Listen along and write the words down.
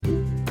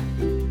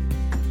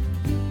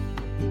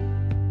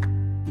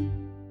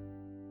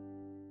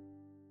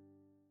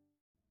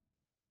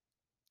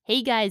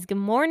Hey guys, good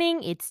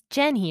morning. It's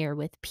Jen here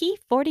with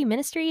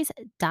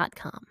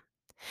P40ministries.com.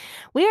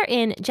 We are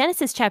in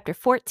Genesis chapter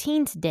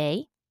 14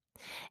 today,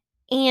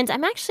 and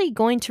I'm actually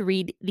going to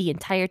read the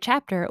entire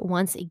chapter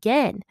once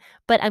again,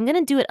 but I'm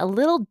going to do it a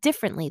little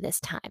differently this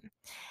time.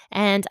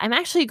 And I'm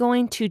actually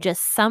going to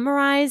just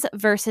summarize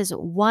verses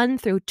 1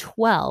 through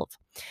 12,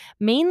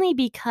 mainly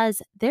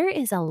because there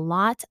is a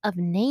lot of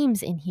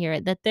names in here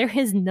that there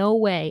is no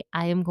way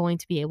I am going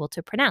to be able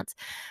to pronounce.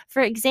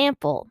 For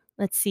example,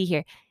 let's see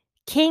here.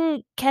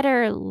 King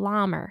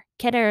Kedorlaomer.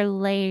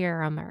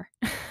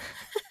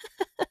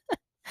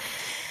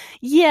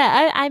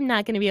 Yeah, I'm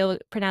not gonna be able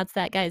to pronounce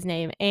that guy's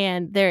name,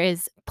 and there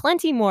is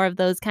plenty more of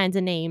those kinds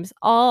of names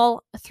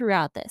all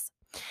throughout this.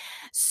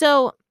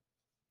 So,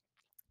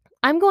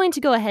 I'm going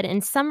to go ahead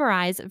and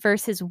summarize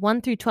verses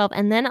 1 through 12,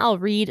 and then I'll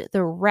read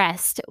the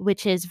rest,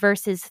 which is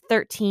verses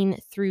 13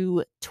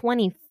 through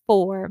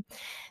 24.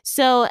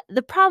 So,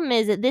 the problem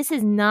is that this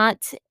is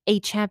not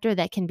a chapter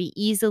that can be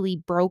easily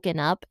broken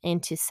up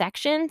into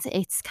sections.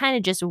 It's kind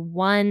of just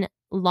one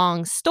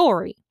long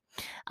story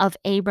of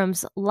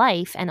Abram's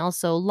life and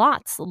also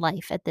Lot's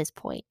life at this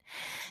point.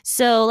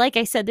 So, like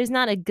I said, there's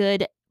not a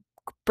good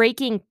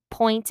breaking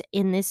point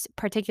in this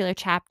particular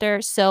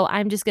chapter. So,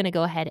 I'm just going to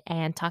go ahead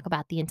and talk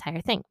about the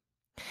entire thing.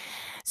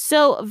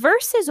 So,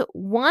 verses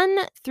 1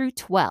 through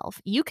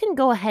 12, you can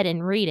go ahead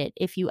and read it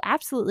if you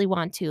absolutely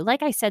want to.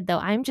 Like I said, though,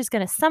 I'm just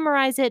going to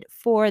summarize it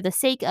for the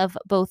sake of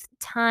both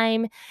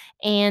time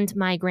and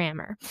my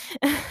grammar.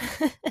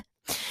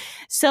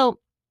 So,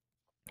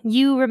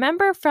 you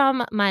remember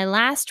from my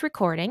last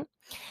recording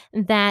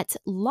that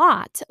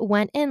Lot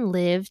went and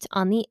lived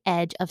on the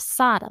edge of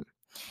Sodom,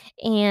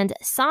 and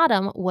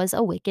Sodom was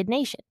a wicked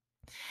nation.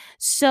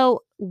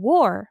 So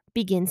war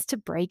begins to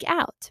break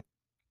out,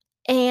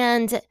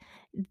 and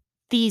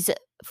these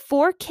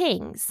four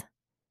kings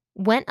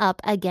went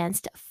up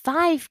against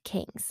five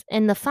kings,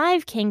 and the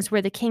five kings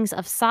were the kings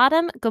of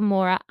Sodom,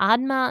 Gomorrah,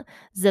 Admah,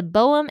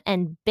 Zeboam,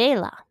 and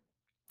Bela.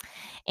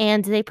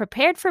 And they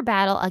prepared for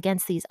battle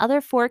against these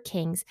other four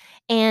kings.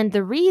 And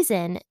the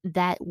reason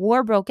that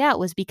war broke out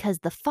was because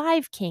the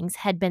five kings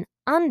had been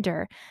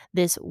under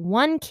this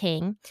one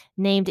king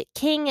named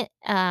King,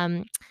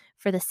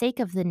 for the sake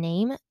of the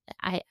name,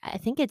 I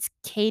think it's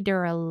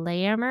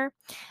Kedorlaomer,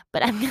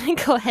 but I'm going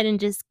to go ahead and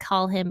just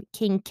call him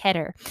King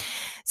Kedar.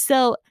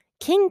 So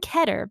King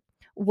Kedar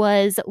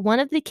was one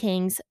of the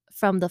kings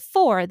from the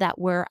four that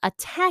were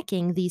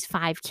attacking these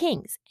five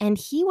kings. And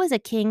he was a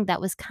king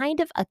that was kind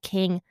of a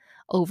king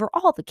over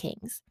all the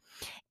kings.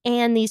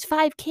 And these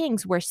five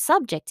kings were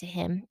subject to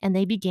him, and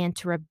they began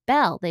to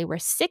rebel. They were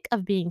sick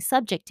of being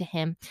subject to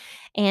him.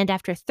 And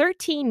after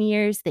 13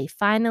 years, they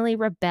finally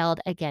rebelled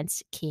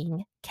against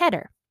King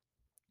Kedar.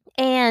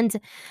 And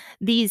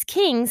these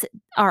kings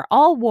are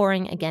all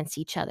warring against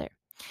each other.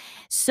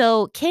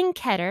 So King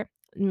Kedar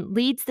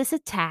leads this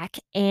attack,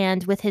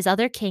 and with his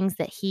other kings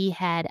that he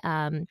had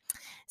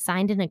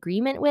signed an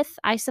agreement with,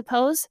 I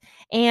suppose,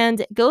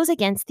 and goes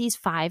against these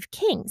five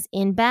kings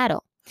in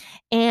battle.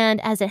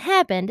 And as it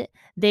happened,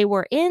 they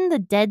were in the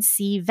Dead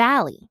Sea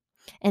Valley,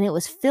 and it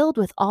was filled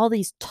with all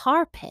these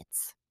tar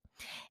pits.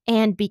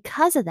 And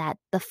because of that,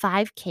 the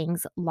five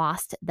kings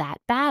lost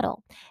that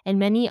battle. And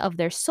many of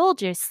their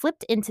soldiers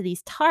slipped into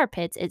these tar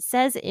pits. It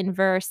says in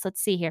verse, let's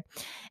see here,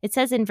 it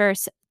says in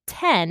verse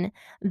 10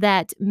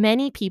 that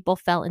many people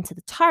fell into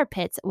the tar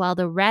pits while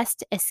the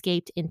rest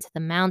escaped into the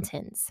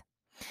mountains.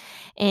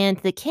 And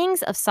the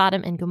kings of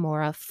Sodom and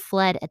Gomorrah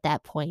fled at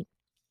that point.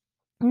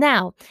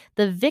 Now,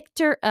 the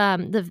victors,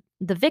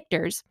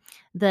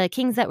 the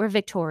kings that were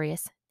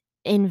victorious,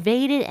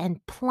 invaded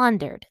and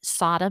plundered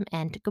Sodom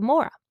and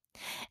Gomorrah.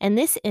 And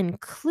this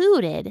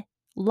included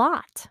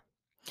Lot.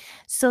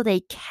 So they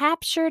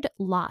captured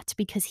Lot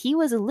because he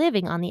was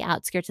living on the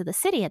outskirts of the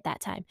city at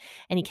that time.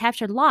 And he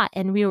captured Lot.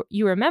 And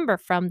you remember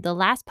from the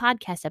last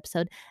podcast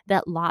episode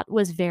that Lot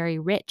was very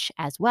rich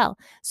as well.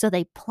 So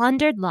they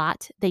plundered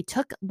Lot. They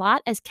took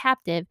Lot as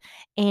captive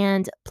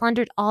and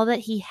plundered all that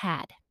he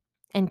had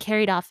and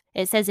carried off.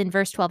 It says in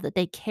verse 12 that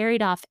they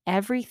carried off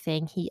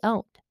everything he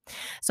owned.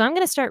 So I'm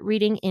going to start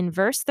reading in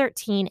verse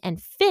 13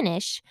 and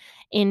finish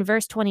in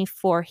verse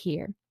 24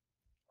 here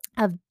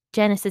of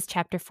Genesis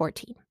chapter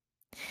 14.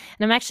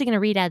 And I'm actually going to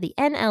read out of the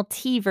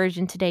NLT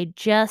version today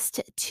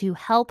just to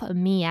help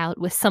me out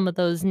with some of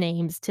those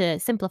names to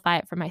simplify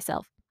it for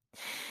myself.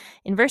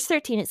 In verse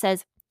 13, it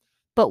says,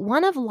 "But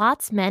one of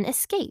Lot's men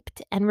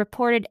escaped and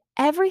reported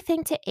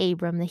everything to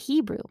Abram the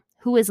Hebrew,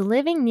 who was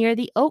living near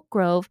the oak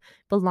grove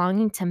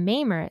belonging to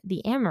Mamre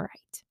the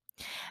Amorite.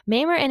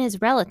 Mamre and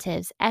his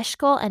relatives,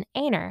 Eshcol and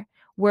Aner,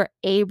 were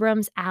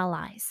Abram's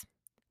allies.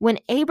 When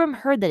Abram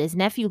heard that his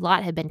nephew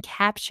Lot had been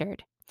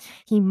captured,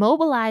 he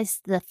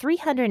mobilized the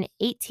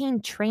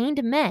 318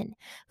 trained men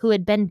who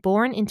had been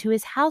born into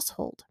his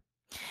household.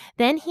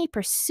 Then he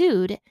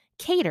pursued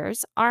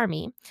Kedar's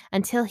army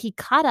until he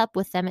caught up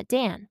with them at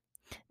Dan.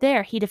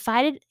 There he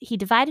divided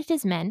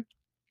his men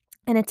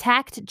and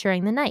attacked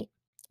during the night.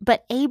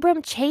 But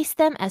Abram chased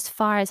them as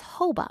far as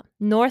Hobah,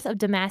 north of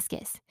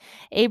Damascus.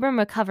 Abram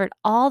recovered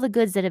all the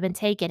goods that had been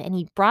taken, and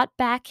he brought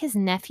back his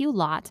nephew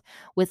Lot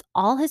with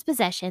all his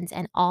possessions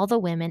and all the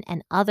women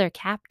and other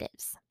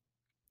captives.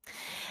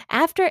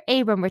 After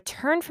Abram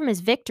returned from his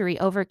victory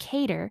over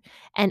Kedar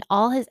and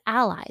all his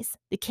allies,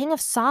 the king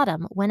of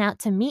Sodom went out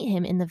to meet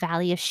him in the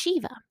valley of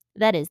Shiva,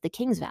 that is, the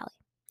king's valley.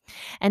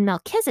 And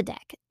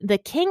Melchizedek, the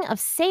king of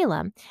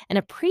Salem and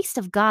a priest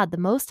of God the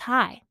Most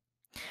High,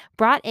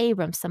 brought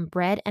Abram some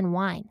bread and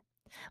wine.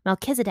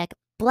 Melchizedek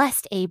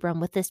blessed Abram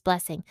with this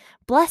blessing: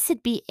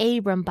 "Blessed be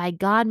Abram by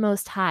God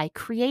Most High,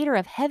 creator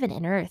of heaven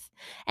and earth,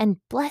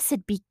 and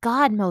blessed be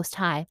God Most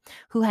High,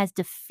 who has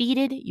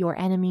defeated your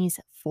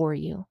enemies for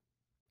you."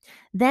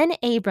 Then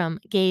Abram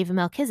gave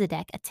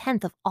Melchizedek a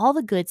tenth of all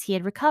the goods he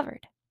had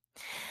recovered.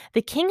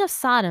 The king of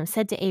Sodom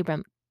said to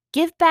Abram,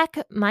 "Give back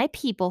my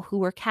people who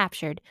were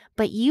captured,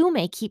 but you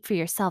may keep for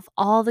yourself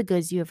all the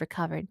goods you have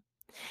recovered."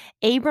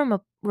 Abram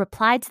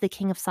replied to the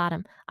king of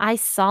Sodom, "I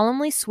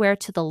solemnly swear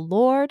to the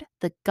Lord,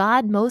 the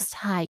God Most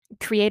High,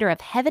 creator of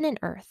heaven and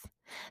earth,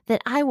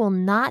 that I will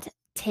not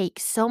take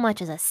so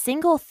much as a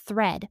single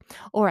thread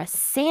or a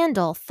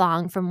sandal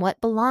thong from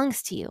what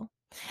belongs to you.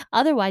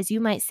 Otherwise,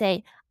 you might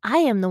say, I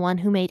am the one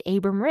who made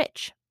Abram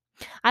rich.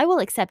 I will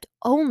accept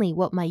only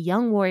what my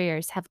young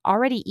warriors have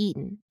already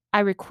eaten. I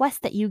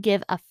request that you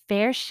give a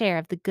fair share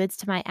of the goods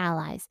to my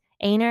allies,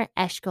 Aner,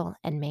 Eshcol,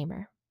 and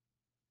Mamre."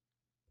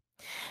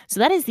 So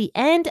that is the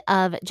end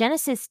of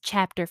Genesis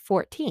chapter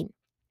 14.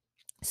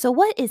 So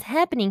what is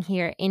happening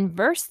here in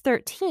verse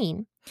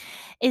 13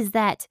 is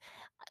that,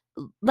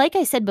 like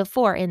I said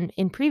before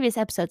in previous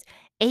episodes,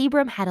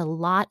 Abram had a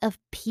lot of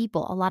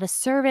people, a lot of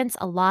servants,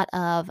 a lot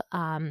of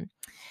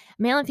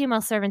male and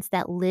female servants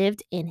that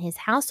lived in his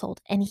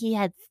household, and he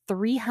had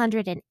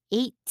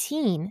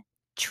 318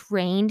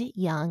 trained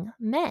young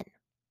men.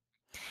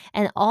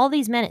 And all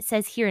these men, it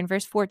says here in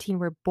verse 14,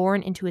 were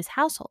born into his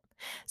household.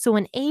 So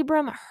when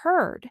Abram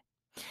heard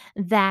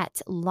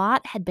that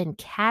Lot had been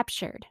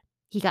captured,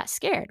 he got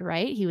scared,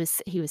 right? He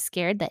was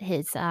scared that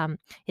his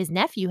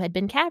nephew had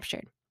been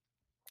captured.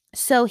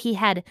 So he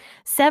had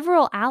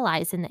several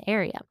allies in the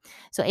area.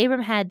 So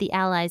Abram had the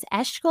allies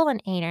Eshcol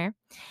and Aner,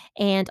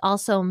 and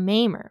also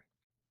Mamre.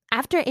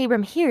 After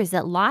Abram hears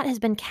that Lot has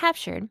been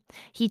captured,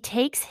 he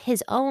takes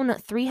his own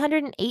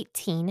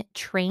 318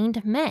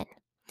 trained men,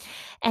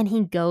 and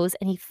he goes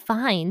and he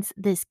finds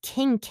this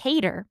King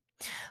Kedar,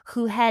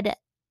 who had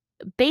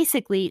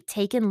basically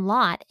taken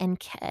Lot and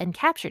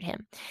captured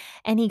him.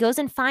 And he goes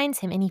and finds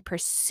him, and he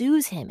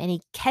pursues him, and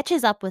he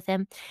catches up with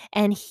him,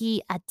 and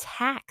he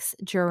attacks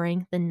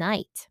during the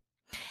night.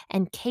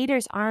 And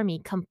Kedar's army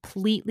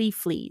completely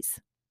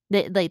flees.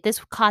 This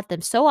caught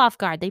them so off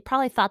guard. They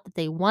probably thought that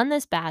they won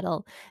this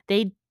battle.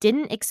 They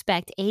didn't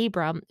expect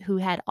Abram, who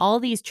had all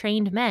these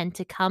trained men,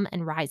 to come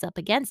and rise up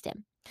against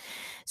him.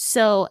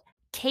 So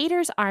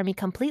Kedar's army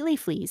completely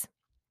flees,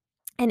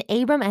 and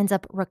Abram ends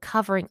up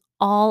recovering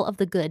all of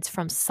the goods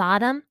from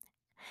Sodom,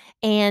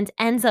 and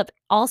ends up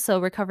also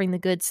recovering the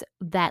goods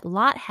that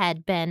Lot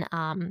had been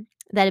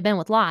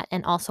with Lot,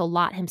 and also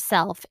Lot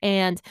himself,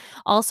 and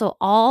also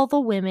all the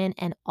women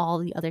and all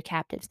the other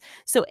captives.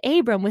 So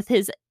Abram, with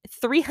his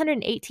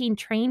 318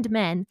 trained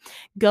men,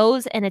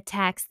 goes and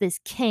attacks this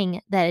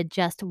king that had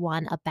just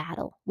won a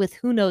battle with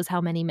who knows how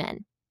many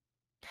men.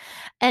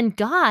 And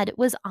God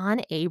was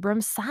on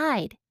Abram's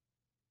side.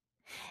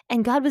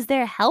 And God was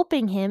there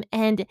helping him,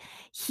 and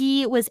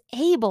he was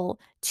able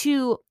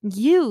to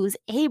use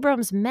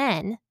Abram's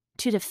men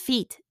to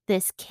defeat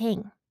this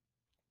king.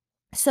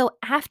 So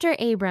after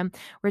Abram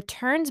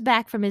returns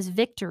back from his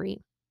victory,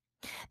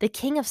 the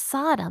king of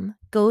Sodom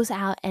goes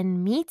out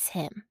and meets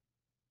him.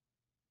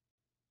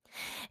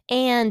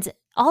 And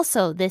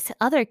also this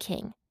other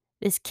king,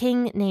 this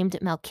king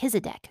named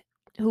Melchizedek,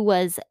 who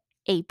was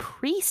a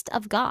priest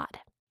of God.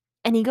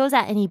 And he goes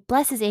out and he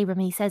blesses Abram,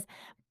 and he says,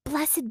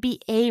 "Blessed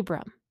be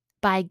Abram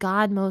by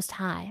God Most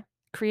High,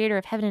 creator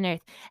of heaven and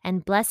earth,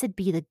 and blessed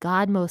be the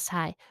God Most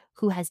High,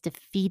 who has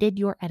defeated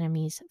your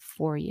enemies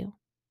for you."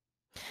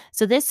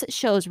 So this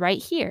shows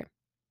right here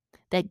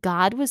that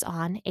God was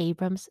on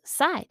Abram's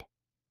side.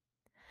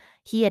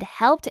 He had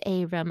helped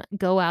Abram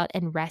go out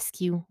and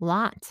rescue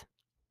Lot.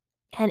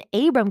 And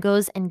Abram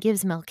goes and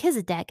gives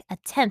Melchizedek a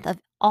tenth of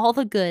all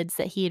the goods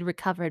that he had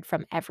recovered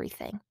from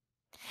everything.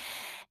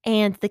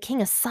 And the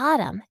king of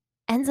Sodom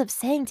ends up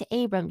saying to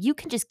Abram, "You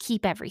can just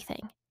keep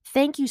everything.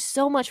 Thank you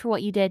so much for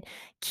what you did.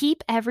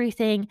 Keep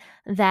everything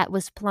that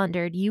was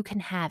plundered. You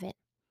can have it."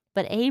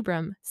 But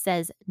Abram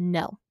says,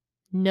 "No,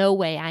 no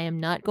way. I am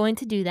not going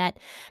to do that,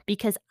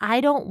 because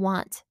I don't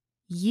want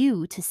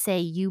you to say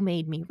you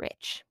made me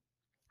rich.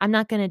 I'm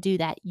not going to do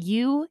that.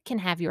 You can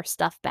have your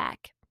stuff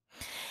back."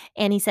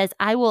 And he says,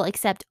 "I will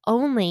accept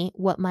only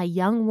what my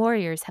young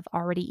warriors have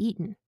already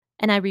eaten.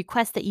 And I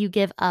request that you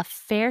give a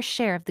fair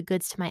share of the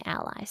goods to my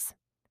allies,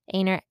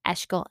 Aner,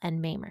 Eshcol,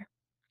 and Mamre."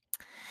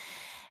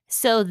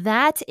 So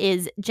that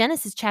is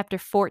Genesis chapter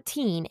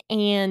 14.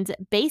 And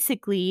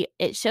basically,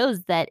 it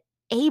shows that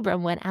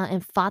Abram went out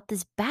and fought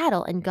this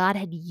battle, and God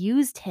had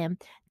used him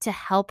to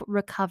help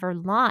recover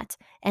Lot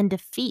and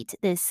defeat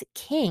this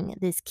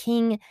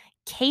king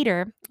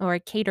Cater or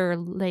Cater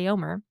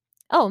Laomer.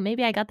 Oh,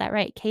 maybe I got that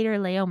right. Cater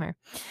Laomer.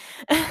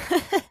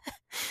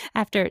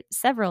 After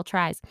several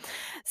tries.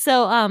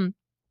 So,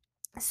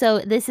 so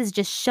this is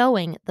just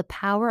showing the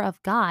power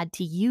of God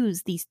to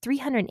use these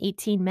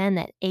 318 men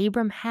that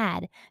Abram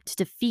had to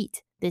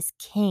defeat this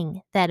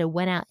king that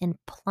went out and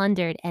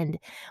plundered and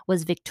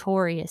was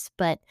victorious.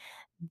 But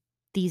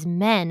these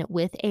men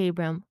with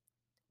Abram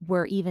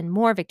were even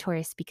more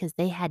victorious because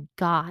they had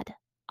God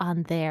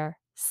on their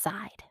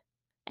side.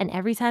 And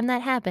every time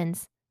that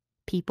happens,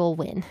 people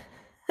win.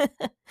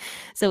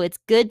 So it's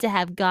good to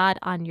have God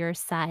on your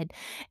side.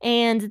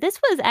 And this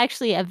was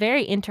actually a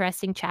very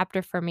interesting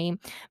chapter for me,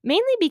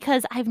 mainly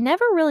because I've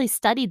never really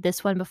studied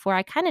this one before.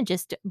 I kind of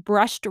just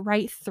brushed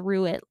right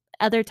through it.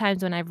 Other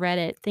times when I've read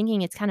it,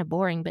 thinking it's kind of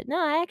boring, but no,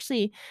 I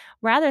actually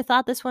rather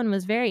thought this one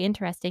was very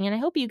interesting, and I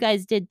hope you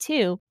guys did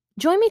too.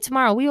 Join me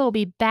tomorrow. We will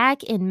be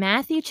back in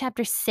Matthew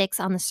chapter 6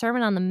 on the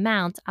Sermon on the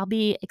Mount. I'll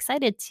be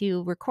excited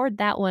to record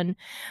that one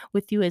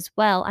with you as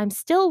well. I'm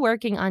still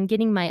working on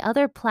getting my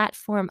other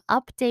platform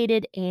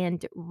updated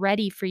and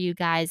ready for you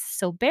guys.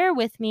 So bear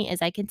with me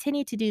as I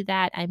continue to do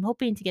that. I'm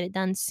hoping to get it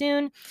done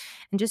soon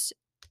and just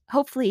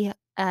hopefully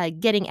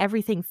getting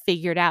everything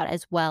figured out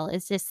as well.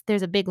 It's just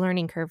there's a big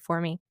learning curve for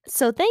me.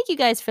 So thank you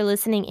guys for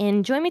listening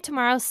in. Join me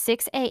tomorrow,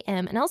 6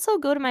 a.m. And also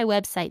go to my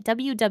website,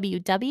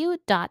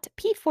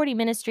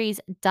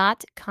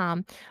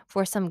 www.p40ministries.com,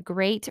 for some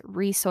great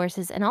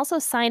resources. And also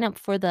sign up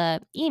for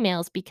the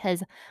emails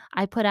because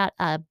I put out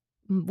a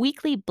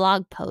weekly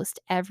blog post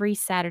every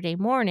Saturday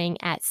morning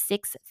at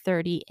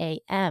 6:30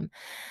 a.m.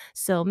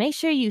 So make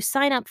sure you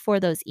sign up for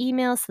those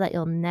emails so that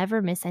you'll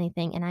never miss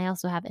anything. And I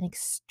also have an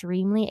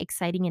extremely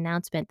exciting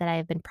announcement that I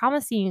have been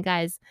promising you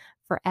guys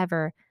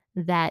forever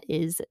that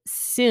is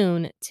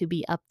soon to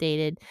be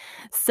updated.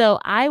 So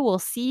I will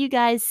see you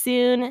guys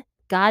soon.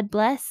 God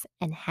bless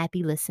and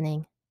happy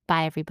listening.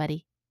 Bye,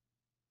 everybody.